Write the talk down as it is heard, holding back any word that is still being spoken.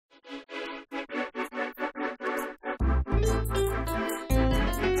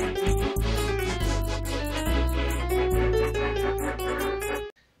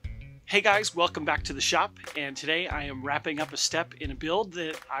Hey guys, welcome back to the shop, and today I am wrapping up a step in a build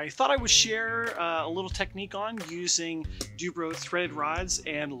that I thought I would share a little technique on using Du-Bro threaded rods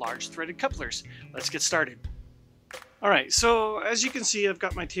and large threaded couplers. Let's get started. Alright, so as you can see, I've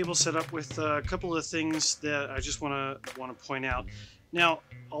got my table set up with a couple of things that I just want to point out. Now,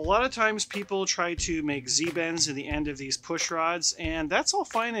 a lot of times people try to make Z-bends in the end of these push rods, and that's all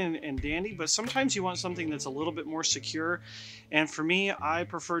fine and dandy, but sometimes you want something that's a little bit more secure. And for me, I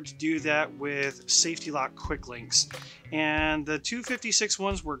prefer to do that with Safety Lock Kwik-Links. And the 256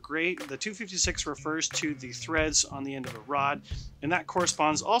 ones were great. The 256 refers to the threads on the end of a rod, and that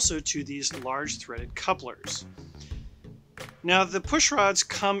corresponds also to these large threaded couplers. Now, the push rods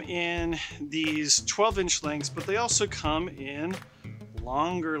come in these 12-inch lengths, but they also come in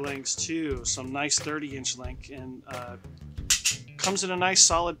longer lengths too, some nice 30-inch length, and comes in a nice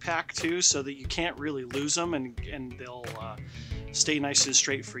solid pack too, so that you can't really lose them, and they'll stay nice and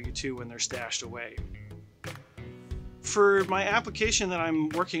straight for you too when they're stashed away. For my application that I'm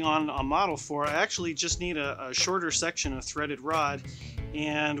working on a model for, I actually just need a shorter section of threaded rod,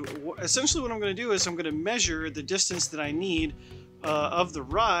 and essentially what I'm going to do is I'm going to measure the distance that I need of the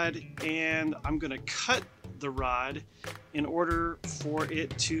rod, and I'm going to cut the rod in order for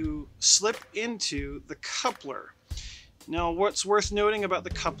it to slip into the coupler. Now, what's worth noting about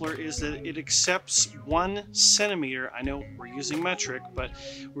the coupler is that it accepts 1 centimeter. I know we're using metric, but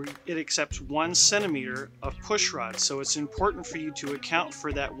it accepts 1 centimeter of push rod, so it's important for you to account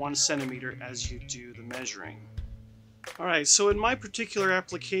for that 1 centimeter as you do the measuring. Alright, so in my particular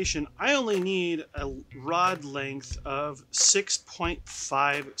application, I only need a rod length of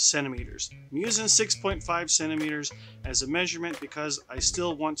 6.5 centimeters. I'm using 6.5 centimeters as a measurement because I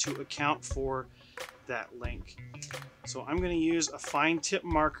still want to account for that length. So I'm going to use a fine tip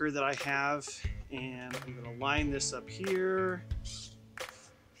marker that I have, and I'm going to line this up here.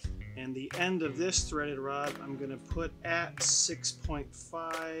 And the end of this threaded rod I'm going to put at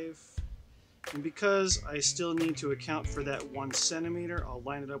 6.5. And because I still need to account for that 1 centimeter, I'll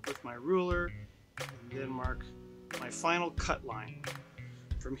line it up with my ruler and then mark my final cut line.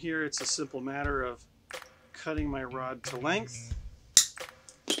 From here, it's a simple matter of cutting my rod to length.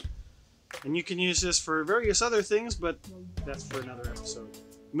 And you can use this for various other things, but that's for another episode.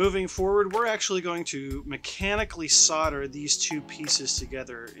 Moving forward, we're actually going to mechanically solder these two pieces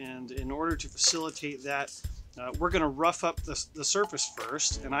together, and in order to facilitate that, we're going to rough up the surface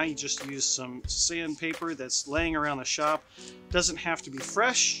first, and I just use some sandpaper that's laying around the shop. Doesn't have to be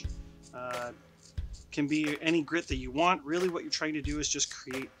fresh, can be any grit that you want. Really what you're trying to do is just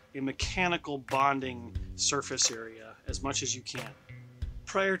create a mechanical bonding surface area as much as you can.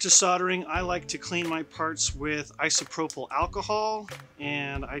 Prior to soldering, I like to clean my parts with isopropyl alcohol,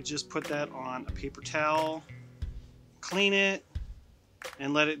 and I just put that on a paper towel, clean it,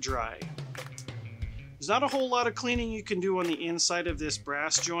 and let it dry. There's not a whole lot of cleaning you can do on the inside of this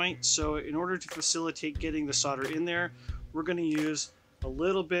brass joint, so in order to facilitate getting the solder in there, we're going to use a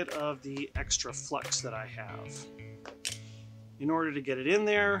little bit of the extra flux that I have. In order to get it in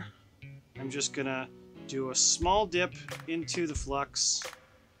there, I'm just going to do a small dip into the flux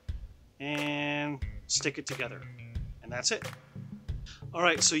and stick it together, and that's it.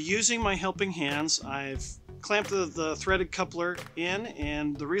 Alright, so using my helping hands, I've clamp the threaded coupler in,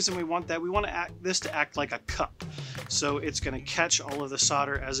 and the reason we want that, we want this to act like a cup. So it's going to catch all of the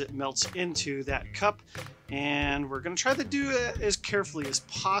solder as it melts into that cup, and we're going to try to do it as carefully as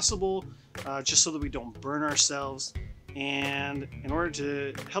possible, just so that we don't burn ourselves. And in order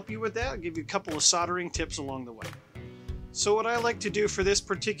to help you with that, I'll give you a couple of soldering tips along the way. So what I like to do for this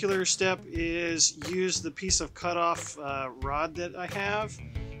particular step is use the piece of cutoff rod that I have.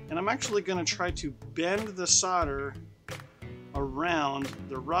 And I'm actually going to try to bend the solder around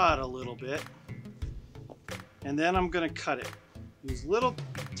the rod a little bit, and then I'm going to cut it. Use little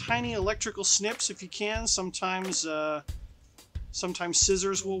tiny electrical snips if you can. Sometimes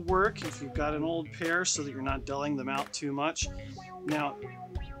scissors will work if you've got an old pair, so that you're not dulling them out too much. Now,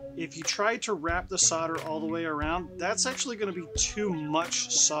 if you try to wrap the solder all the way around, that's actually going to be too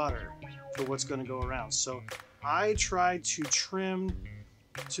much solder for what's going to go around. So I try to trim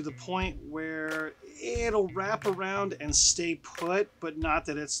to the point where it'll wrap around and stay put, but not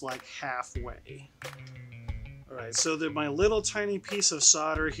that it's like halfway. Alright, so that my little tiny piece of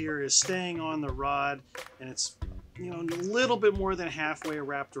solder here is staying on the rod, and it's, a little bit more than halfway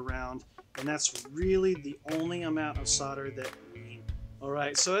wrapped around, and that's really the only amount of solder that we need.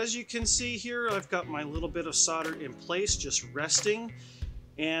 Alright, so as you can see here, I've got my little bit of solder in place, just resting,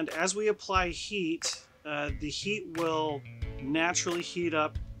 and as we apply heat, the heat will naturally heat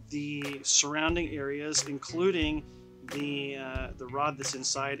up the surrounding areas, including the rod that's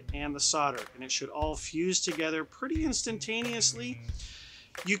inside and the solder, and it should all fuse together pretty instantaneously.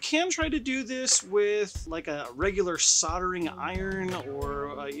 You can try to do this with like a regular soldering iron or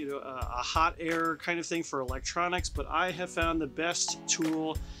a hot air kind of thing for electronics, but I have found the best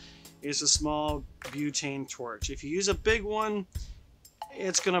tool is a small butane torch. If you use a big one,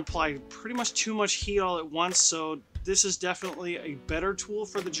 it's going to apply pretty much too much heat all at once, so this is definitely a better tool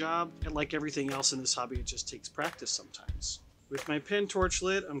for the job, and like everything else in this hobby, it just takes practice sometimes. With my pen torch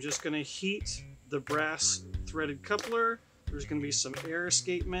lit, I'm just going to heat the brass threaded coupler. There's going to be some air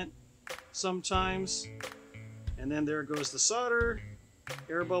escapement sometimes, and then there goes the solder.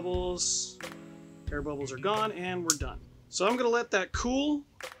 Air bubbles are gone, and we're done. So I'm going to let that cool.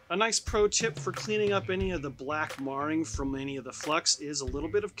 A nice pro tip for cleaning up any of the black marring from any of the flux is a little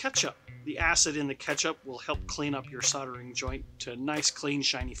bit of ketchup. The acid in the ketchup will help clean up your soldering joint to a nice, clean,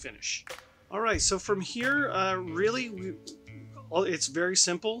 shiny finish. All right, so from here, it's very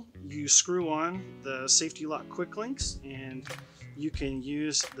simple. You screw on the Safety Lock Kwik-Links, and you can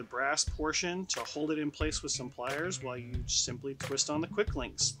use the brass portion to hold it in place with some pliers while you simply twist on the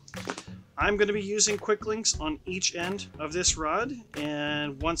Kwik-Links. I'm going to be using Kwik-Links on each end of this rod,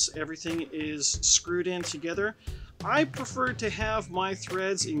 and once everything is screwed in together, I prefer to have my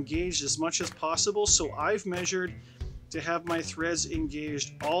threads engaged as much as possible, so I've measured to have my threads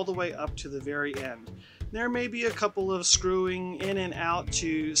engaged all the way up to the very end. There may be a couple of screwing in and out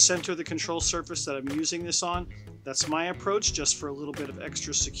to center the control surface that I'm using this on. That's my approach, just for a little bit of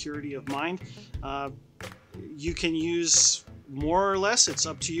extra security of mind. You can use more or less, it's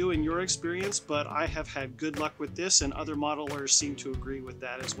up to you and your experience, but I have had good luck with this, and other modelers seem to agree with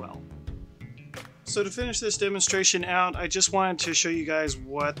that as well. So to finish this demonstration out, I just wanted to show you guys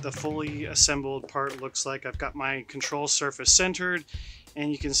what the fully assembled part looks like. I've got my control surface centered,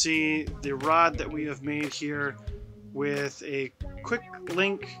 and you can see the rod that we have made here with a quick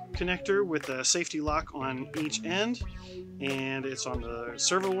link connector with a safety lock on each end, and it's on the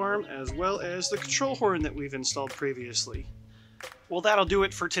servo arm as well as the control horn that we've installed previously. Well, that'll do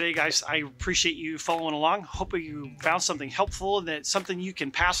it for today, guys. I appreciate you following along. Hope you found something helpful and that something you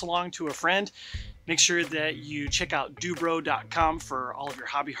can pass along to a friend. Make sure that you check out dubro.com for all of your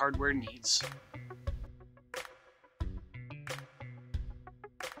hobby hardware needs.